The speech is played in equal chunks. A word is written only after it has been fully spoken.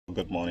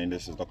Good morning,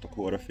 this is Dr.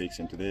 Fix.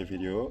 In today's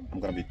video, I'm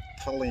going to be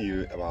telling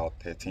you about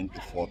 13 to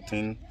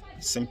 14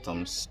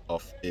 symptoms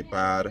of a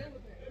bad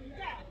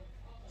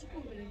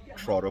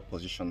throttle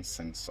position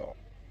sensor.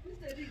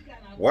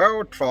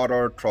 Well,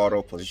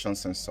 throttle position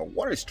sensor.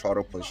 What is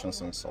throttle position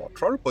sensor?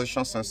 Throttle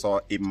position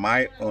sensor, in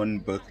my own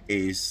book,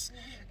 is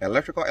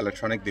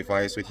electronic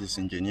device which is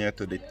engineered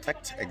to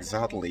detect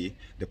exactly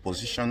the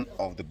position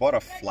of the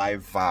butterfly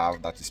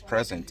valve that is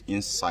present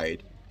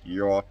inside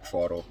your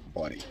throttle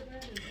body,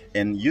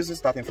 and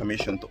uses that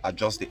information to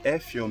adjust the air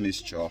fuel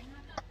mixture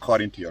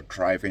according to your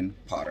driving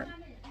pattern.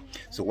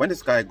 So when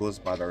this guy goes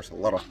by, there's a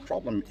lot of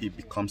problem. It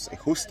becomes a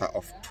host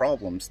of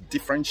problems,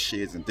 different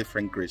shades and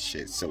different grade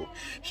shades. So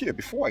here,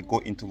 before I go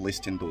into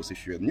listing those,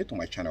 if you're new to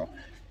my channel,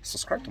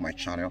 subscribe to my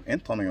channel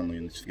and turn on your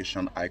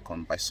notification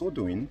icon. By so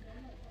doing,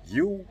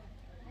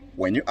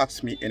 when you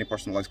ask me any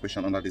personalized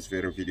question under this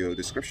video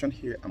description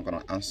here, I'm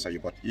gonna answer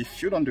you. But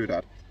if you don't do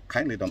that,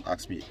 kindly don't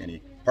ask me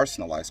any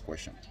personalized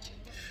question.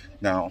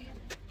 Now,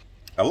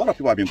 a lot of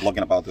people have been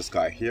blogging about this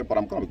guy here, but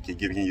I'm going to be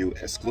giving you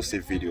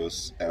exclusive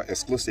videos,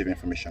 exclusive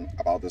information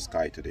about this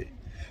guy today.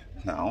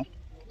 Now,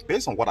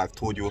 based on what I've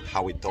told you,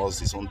 how it does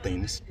his own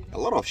things, a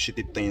lot of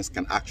shitty things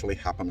can actually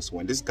happen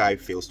when this guy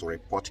fails to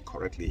report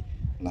correctly.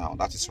 Now,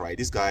 that is right,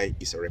 this guy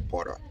is a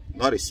reporter,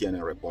 not a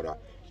CNN reporter,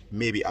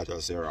 maybe Al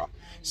Jazeera.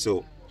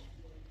 So,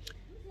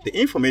 the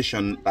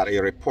information that he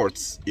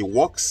reports, it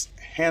works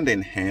hand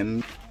in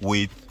hand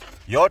with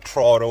your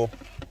throttle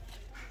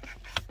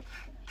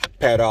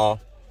pedal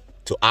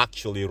to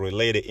actually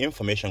relay the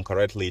information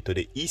correctly to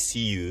the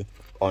ECU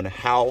on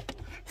how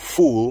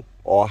full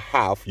or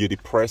half you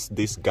depress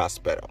this gas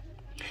pedal.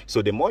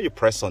 So the more you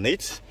press on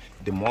it,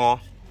 the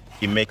more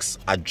it makes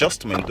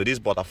adjustment to this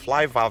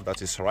butterfly valve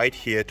that is right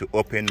here to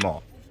open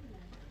more.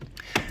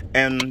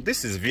 And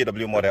this is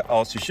VW model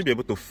also, you should be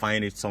able to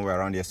find it somewhere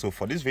around here. So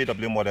for this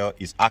VW model,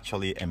 is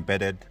actually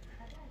embedded,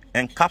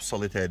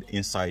 encapsulated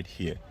inside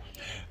here.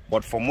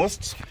 But for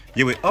most,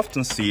 you will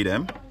often see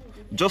them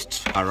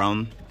just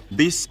around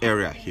this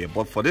area here.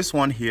 But for this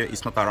one here,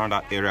 it's not around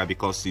that area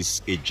because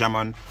it's a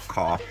German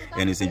car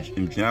and it's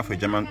engineered for a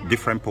German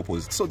different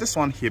purpose. So this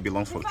one here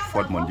belongs for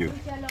Ford Mondeo.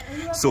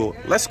 So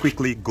let's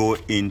quickly go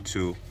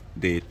into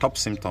the top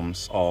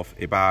symptoms of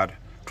a bad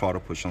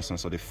throttle position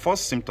sensor. The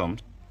first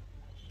symptoms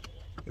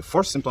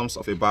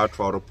of a bad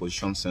throttle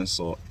position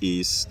sensor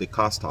is the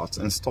car starts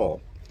and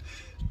stall.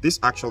 This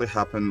actually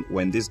happened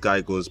when this guy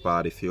goes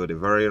by, they feel the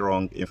very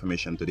wrong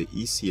information to the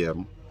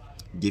ECM,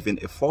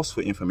 giving a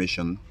falseful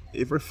information.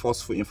 Every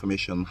falseful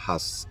information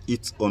has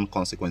its own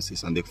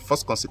consequences, and the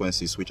first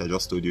consequences, which I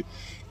just told you,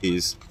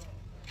 is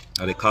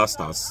the car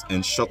starts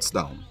and shuts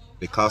down.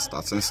 The car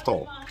starts and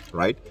stall,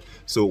 right?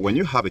 So when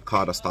you have a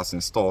car that starts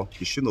and stall,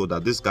 you should know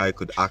that this guy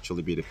could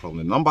actually be the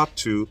problem. Number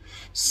two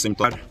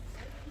symptom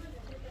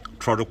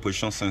throttle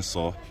position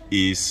sensor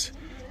is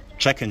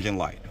check engine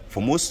light.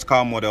 For most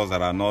car models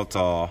that are not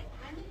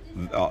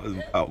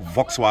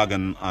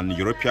Volkswagen and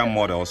European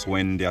models,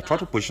 when their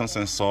throttle position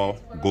sensor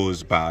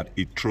goes bad,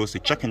 it throws a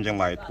check engine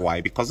light.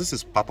 Why? Because this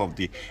is part of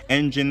the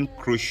engine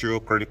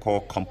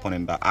critical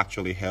component that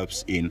actually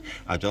helps in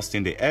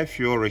adjusting the air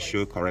fuel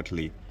ratio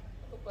correctly.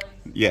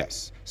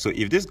 Yes, so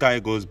if this guy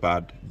goes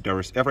bad, there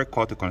is every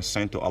call to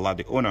concern to alert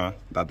the owner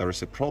that there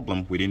is a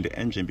problem within the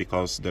engine,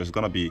 because there's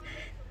going to be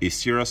a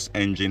serious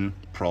engine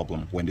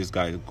problem when this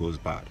guy goes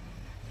bad.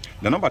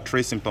 The number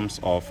three symptoms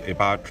of a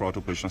bad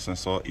throttle position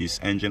sensor is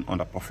engine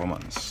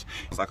underperformance.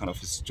 It's that kind of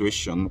a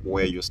situation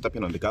where you're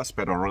stepping on the gas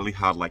pedal really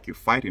hard, like you're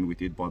fighting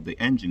with it, but the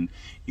engine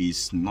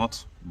is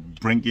not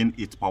bringing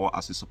its power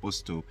as it's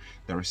supposed to.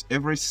 There is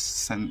every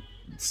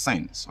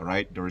sense, all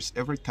right? There is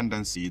every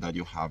tendency that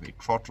you have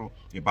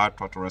a bad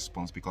throttle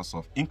response because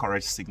of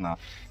incorrect signal,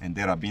 and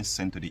they are being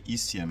sent to the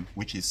ECM,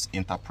 which is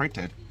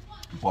interpreted,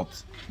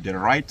 but the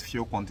right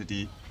fuel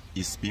quantity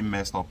is being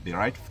messed up. The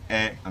right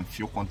air and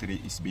fuel quantity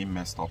is being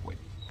messed up with.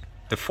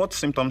 The fourth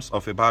symptoms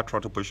of a bad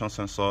throttle position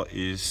sensor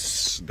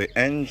is the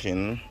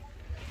engine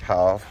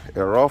have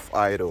a rough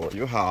idle.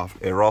 You have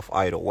a rough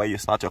idle where you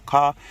start your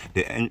car,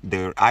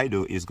 the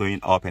idle is going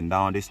up and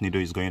down. This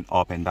needle is going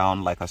up and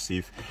down like as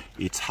if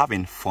it's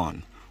having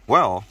fun.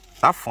 Well,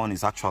 that fun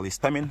is actually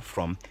stemming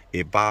from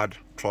a bad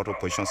throttle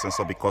position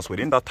sensor, because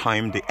within that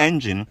time the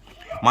engine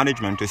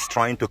management is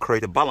trying to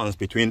create a balance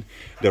between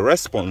the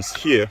response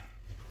here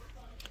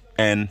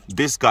and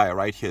this guy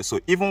right here. So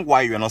even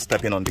while you're not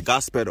stepping on the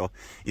gas pedal,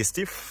 you're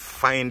still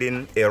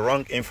finding a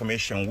wrong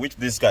information, which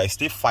this guy is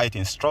still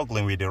fighting,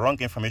 struggling with the wrong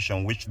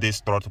information which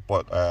this throttle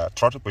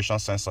position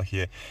sensor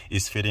here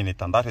is feeding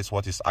it, and that is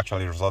what is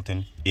actually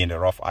resulting in a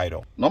rough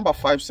idle. Number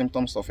five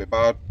symptoms of a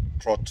bad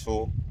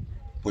throttle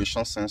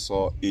position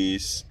sensor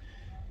is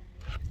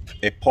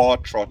A poor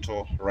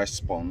throttle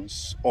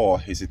response or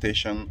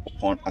hesitation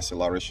upon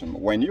acceleration.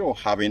 When you're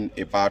having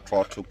a bad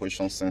throttle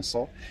position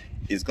sensor,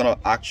 it's going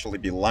to actually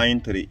be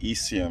lying to the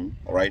ECM,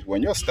 all right?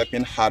 When you're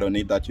stepping hard on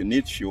it that you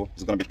need fuel,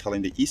 it's going to be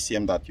telling the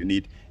ECM that you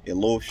need a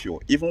low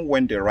fuel. Even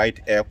when the right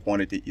air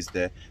quantity is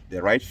there,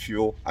 the right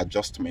fuel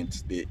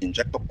adjustment, the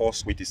injector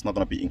pulse width is not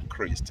going to be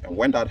increased. And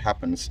when that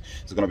happens,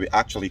 it's going to be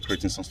actually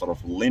creating some sort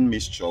of lean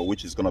mixture,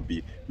 which is going to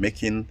be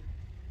making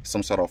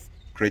some sort of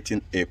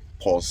creating a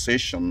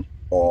pulsation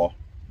or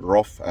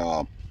rough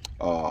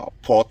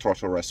poor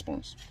throttle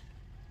response.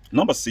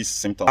 Number 6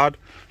 symptom bad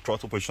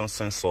throttle position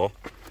sensor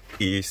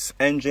is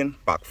engine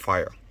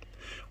backfire.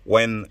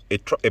 When a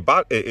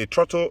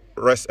throttle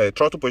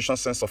position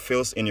sensor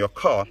fails in your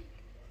car,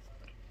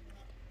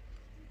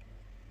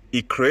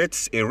 it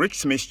creates a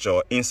rich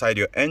mixture inside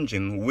your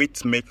engine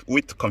which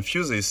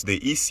confuses the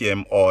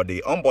ECM or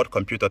the onboard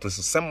computer to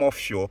send more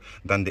fuel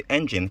than the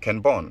engine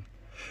can burn.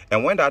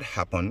 And when that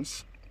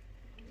happens,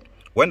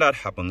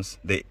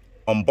 the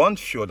unburned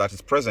fuel that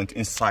is present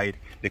inside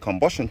the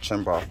combustion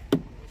chamber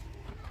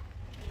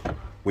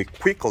will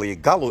quickly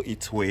gallow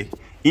its way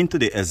into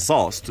the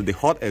exhaust, to the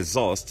hot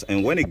exhaust.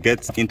 And when it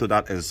gets into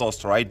that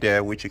exhaust right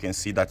there, which you can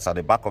see that's at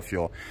the back of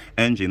your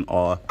engine,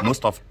 or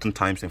most often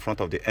times in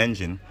front of the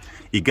engine,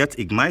 it gets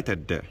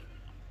ignited there.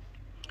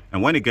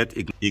 And when it gets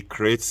ignited, it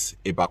creates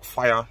a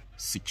backfire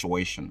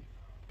situation.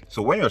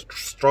 So when you're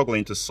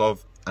struggling to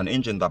solve an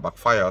engine that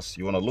backfires,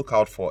 you want to look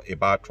out for a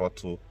bad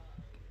throttle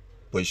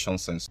position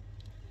sensor.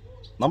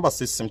 Number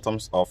 6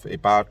 symptoms of a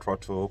bad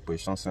throttle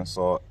position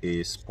sensor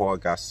is poor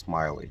gas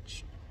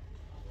mileage.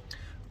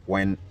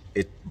 When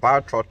a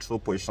bad throttle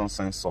position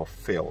sensor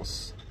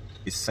fails,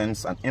 it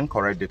sends an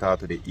incorrect data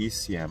to the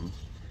ECM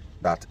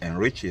that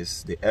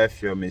enriches the air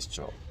fuel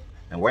mixture.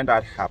 And when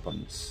that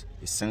happens,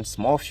 it sends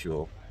more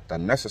fuel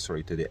than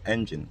necessary to the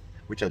engine,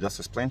 which I just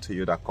explained to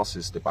you, that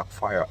causes the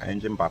backfire,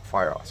 engine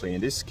backfire. So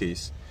in this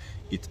case,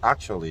 it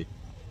actually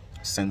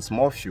sends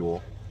more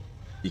fuel,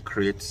 it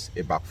creates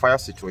a backfire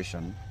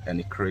situation, and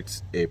it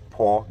creates a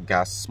poor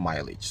gas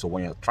mileage. So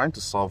when you're trying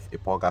to solve a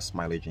poor gas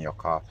mileage in your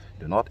car,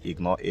 do not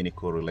ignore any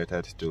code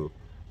related to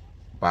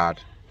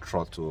bad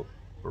throttle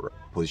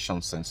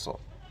position sensor.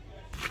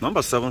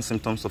 Number 7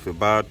 symptoms of a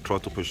bad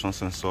throttle position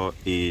sensor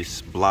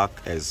is black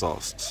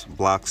exhaust,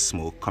 black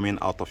smoke coming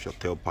out of your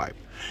tailpipe.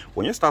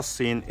 When you start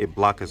seeing a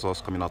black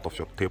exhaust coming out of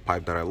your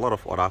tailpipe, there are a lot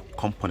of other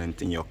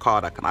components in your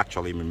car that can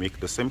actually mimic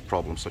the same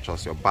problem, such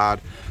as your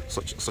bad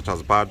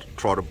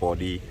throttle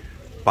body,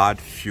 bad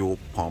fuel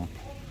pump,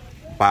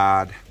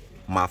 bad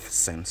MAF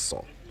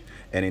sensor.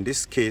 And in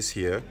this case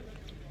here,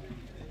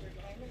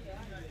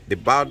 the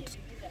bad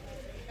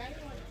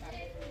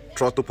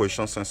throttle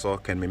position sensor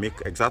can mimic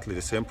exactly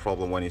the same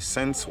problem when it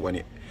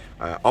stimulates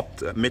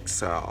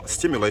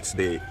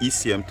the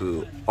ECM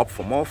to opt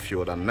for more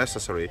fuel than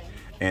necessary,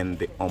 and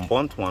the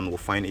unburnt one will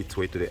find its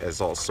way to the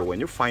exhaust. So when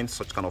you find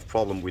such kind of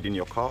problem within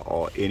your car,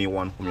 or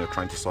anyone whom you're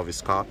trying to solve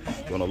his car,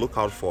 you want to look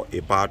out for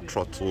a bad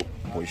throttle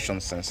position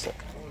sensor.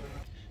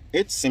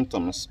 8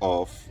 symptoms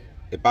of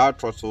a bad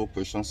throttle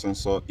position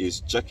sensor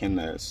is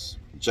jerkiness,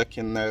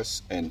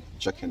 and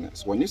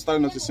jerkiness. When you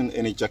start noticing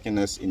any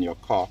jerkiness in your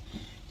car,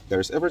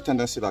 there is every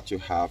tendency that you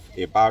have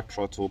a bad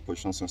throttle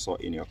position sensor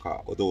in your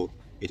car, although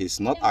it is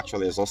not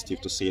actually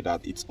exhaustive to say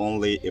that it's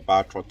only a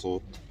bad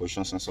throttle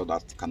position sensor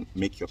that can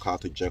make your car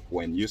to jerk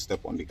when you step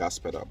on the gas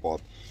pedal,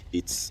 but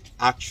it's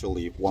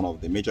actually one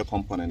of the major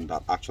components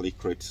that actually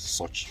creates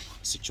such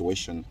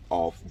situation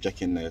of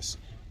jerkiness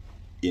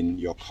in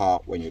your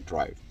car when you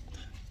drive.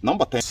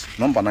 Number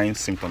 9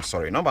 symptoms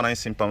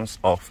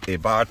of a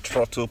bad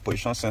throttle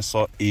position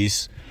sensor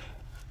is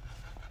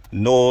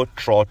no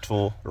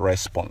throttle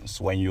response.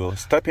 When you're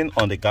stepping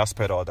on the gas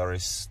pedal, there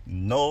is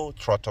no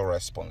throttle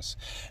response,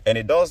 and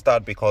it does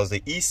that because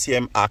the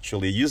ECM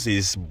actually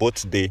uses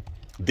both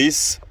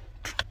this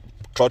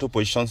throttle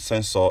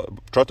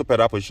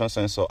pedal position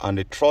sensor and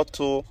the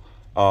throttle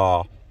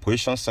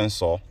position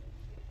sensor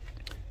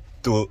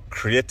to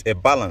create a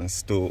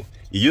balance. It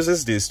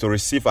uses this to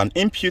receive an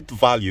input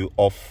value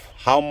of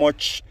how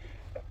much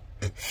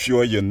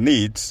fuel you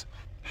need,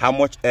 how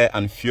much air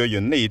and fuel you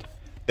need.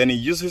 Then it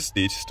uses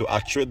this to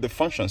actuate the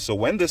function. So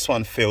when this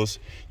one fails,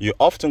 you're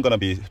often going to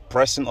be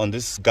pressing on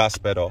this gas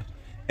pedal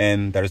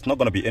and there is not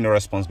going to be any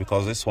response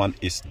because this one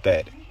is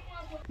dead.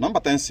 Number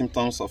 10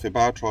 symptoms of a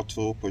bad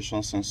throttle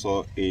position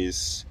sensor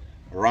is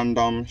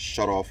random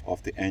shut off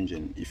of the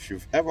engine. If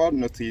you've ever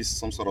noticed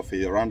some sort of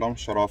a random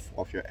shut off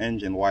of your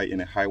engine while in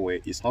a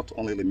highway, it's not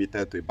only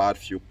limited to a bad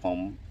fuel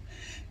pump,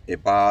 a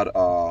bad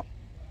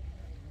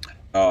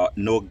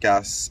no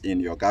gas in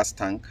your gas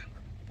tank,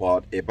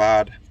 but a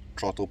bad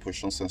throttle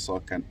position sensor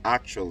can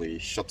actually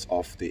shut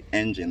off the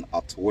engine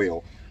at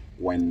will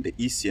when the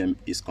ECM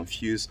is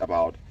confused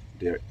about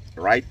the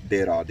right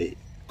data, the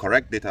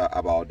correct data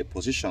about the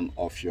position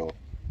of your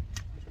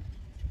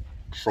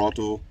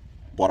throttle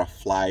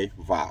butterfly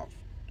valve.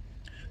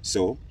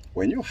 So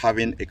when you're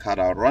having a car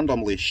that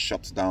randomly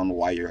shuts down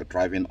while you're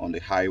driving on the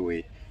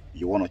highway,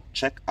 you want to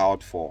check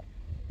out for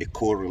a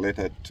code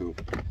related to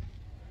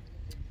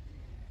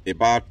a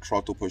bad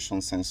throttle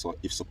position sensor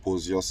if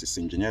suppose yours is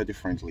engineered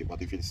differently.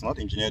 But if it's not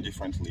engineered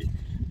differently,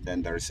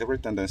 then there is every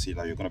tendency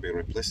that you're going to be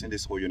replacing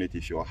this whole unit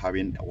if you're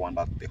having one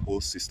that the whole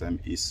system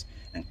is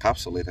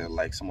encapsulated,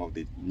 like some of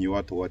the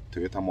newer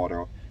Toyota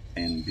model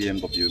and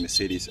BMW,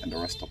 Mercedes, and the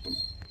rest of them.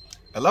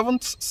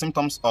 11th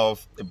symptoms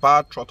of a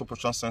bad throttle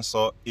position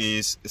sensor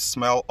is the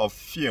smell of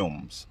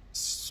fumes,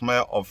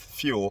 smell of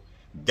fuel,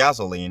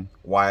 gasoline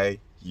while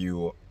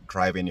you're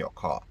driving your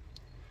car.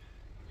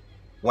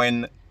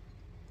 When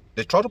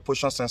the throttle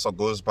position sensor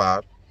goes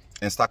bad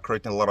and start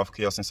creating a lot of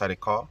chaos inside the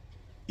car,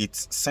 it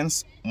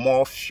sends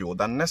more fuel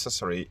than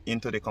necessary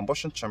into the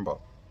combustion chamber.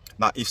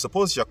 Now, if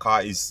suppose your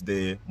car is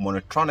the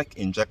monotronic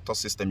injector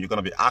system, you're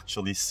going to be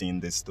actually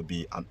seeing this to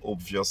be an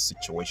obvious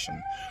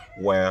situation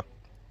where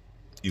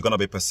you're going to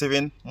be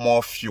perceiving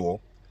more fuel,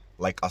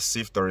 like as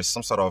if there is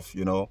some sort of,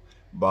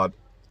 but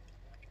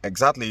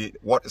exactly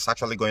what is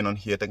actually going on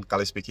here,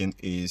 technically speaking,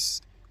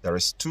 is there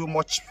is too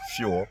much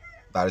fuel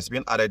that is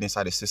being added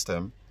inside the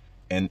system,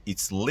 and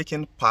it's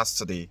leaking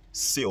past the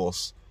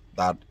seals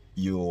that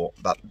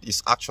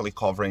is actually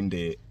covering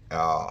the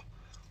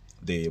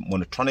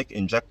monotronic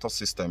injector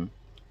system,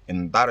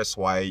 and that is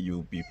why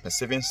you'll be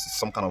perceiving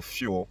some kind of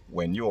fuel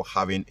when you're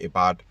having a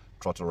bad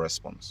throttle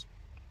response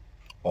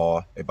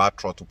or a bad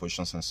throttle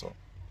position sensor.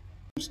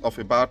 Of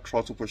a bad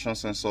throttle position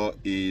sensor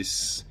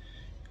is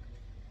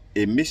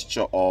a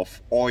mixture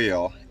of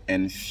oil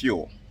and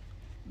fuel.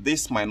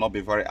 This might not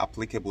be very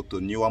applicable to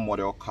newer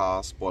model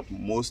cars, but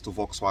most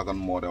Volkswagen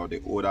model,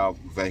 the older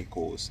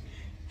vehicles,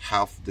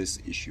 have this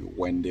issue.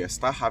 When they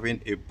start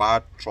having a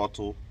bad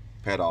throttle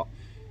pedal,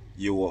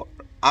 you are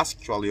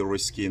actually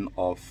risking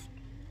of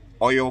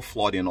oil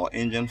flooding or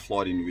engine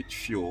flooding with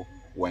fuel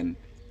when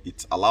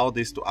it allows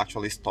this to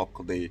actually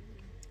stock the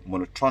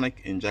monotronic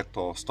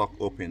injector stock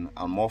open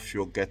and more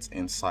fuel gets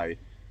inside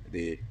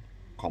the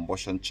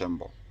combustion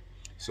chamber.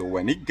 So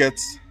when it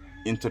gets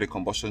into the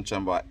combustion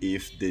chamber,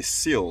 if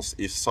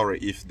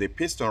the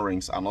piston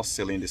rings are not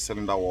sealing the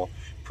cylinder wall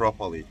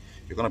properly,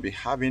 you're going to be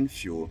having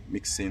fuel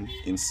mixing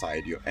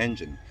inside your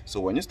engine. So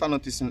when you start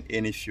noticing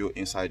any fuel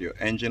inside your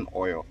engine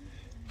oil,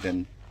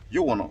 then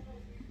you want to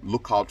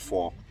look out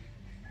for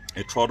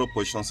a throttle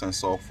position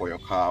sensor for your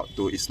car.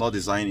 Though it's not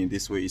designed in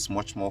this way, it's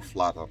much more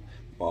flatter,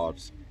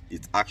 but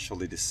it's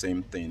actually the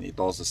same thing. It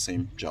does the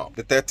same job.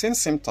 The 13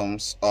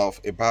 symptoms of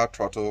a bad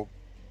throttle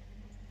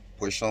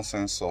position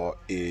sensor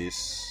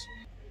is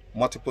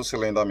multiple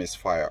cylinder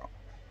misfire.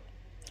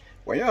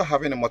 When you're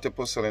having a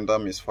multiple cylinder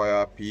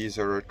misfire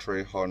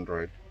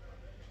P0300,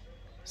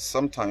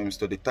 sometimes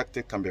to detect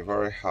it can be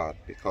very hard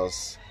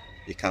because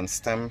it can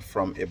stem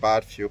from a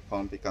bad fuel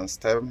pump, it can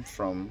stem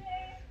from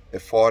a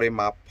faulty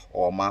map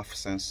or MAF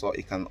sensor,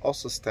 it can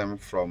also stem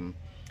from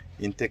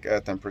intake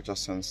air temperature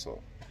sensor.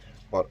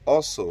 But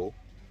also,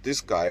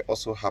 this guy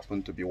also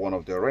happened to be one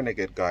of the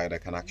renegade guy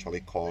that can actually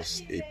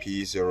cause a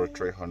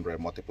P0300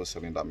 multiple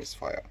cylinder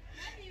misfire.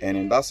 And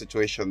in that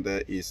situation,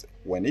 there is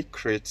when it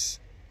creates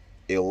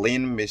a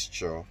lean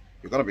mixture,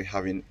 you're going to be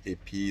having a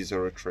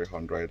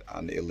P0300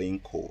 and a lean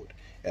code.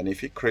 And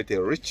if you create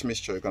a rich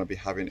mixture, you're going to be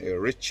having a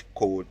rich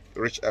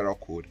error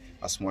code,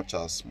 as much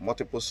as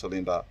multiple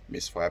cylinder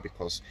misfire,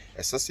 because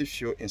excessive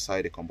fuel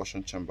inside the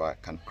combustion chamber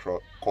can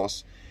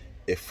cause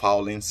a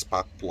fouling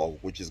spark plug,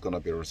 which is going to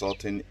be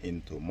resulting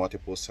into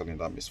multiple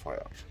cylinder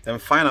misfire. And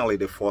finally,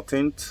 the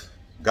 14th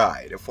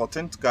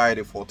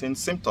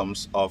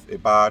symptoms of a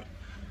bad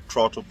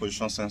throttle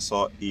position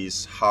sensor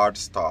is hard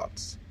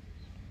starts.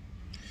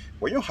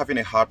 When you're having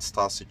a hard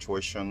start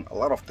situation, a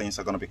lot of things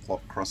are going to be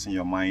crossing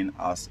your mind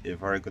as a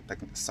very good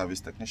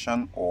service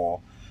technician or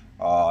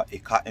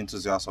a car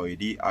enthusiast or a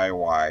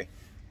DIY.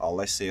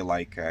 Let's say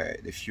like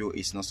the fuel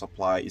is not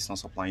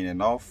supplying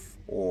enough,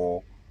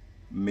 or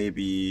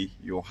maybe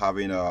you're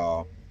having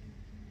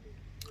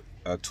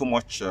too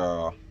much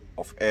of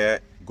air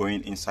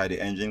going inside the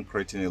engine,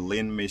 creating a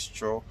lean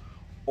mixture,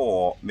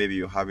 or maybe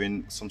you're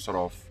having some sort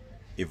of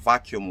a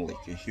vacuum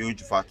leak, a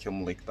huge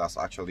vacuum leak that's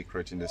actually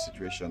creating the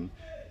situation.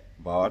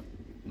 But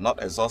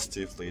not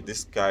exhaustively,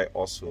 this guy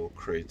also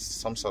creates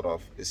some sort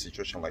of a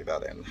situation like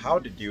that. And how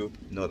did you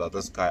know that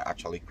this guy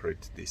actually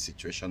creates the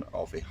situation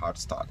of a hard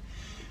start?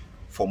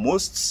 For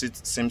most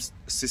systems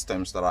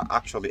that are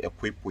actually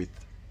equipped with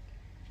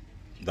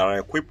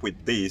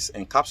this,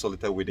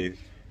 encapsulated with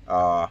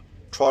a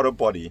throttle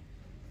body,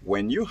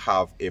 when you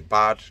have a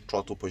bad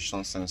throttle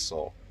position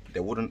sensor, they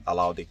wouldn't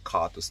allow the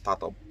car to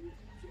start up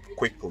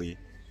quickly.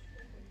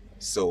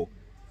 So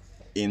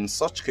in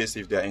such case,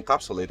 if they are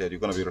encapsulated, you're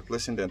going to be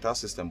replacing the entire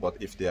system. But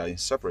if they are in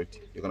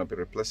separate, you're going to be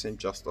replacing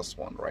just this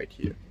one right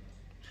here.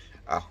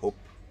 I hope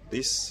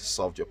this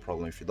solved your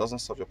problem. If it doesn't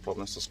solve your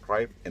problem,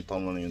 subscribe and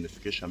turn on the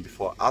notification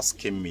before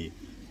asking me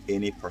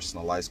any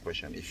personalized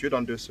question. If you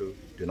don't do so,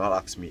 do not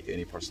ask me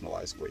any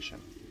personalized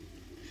question.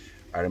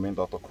 I remain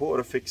Dr.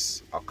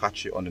 Fix. I'll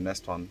catch you on the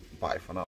next one. Bye for now.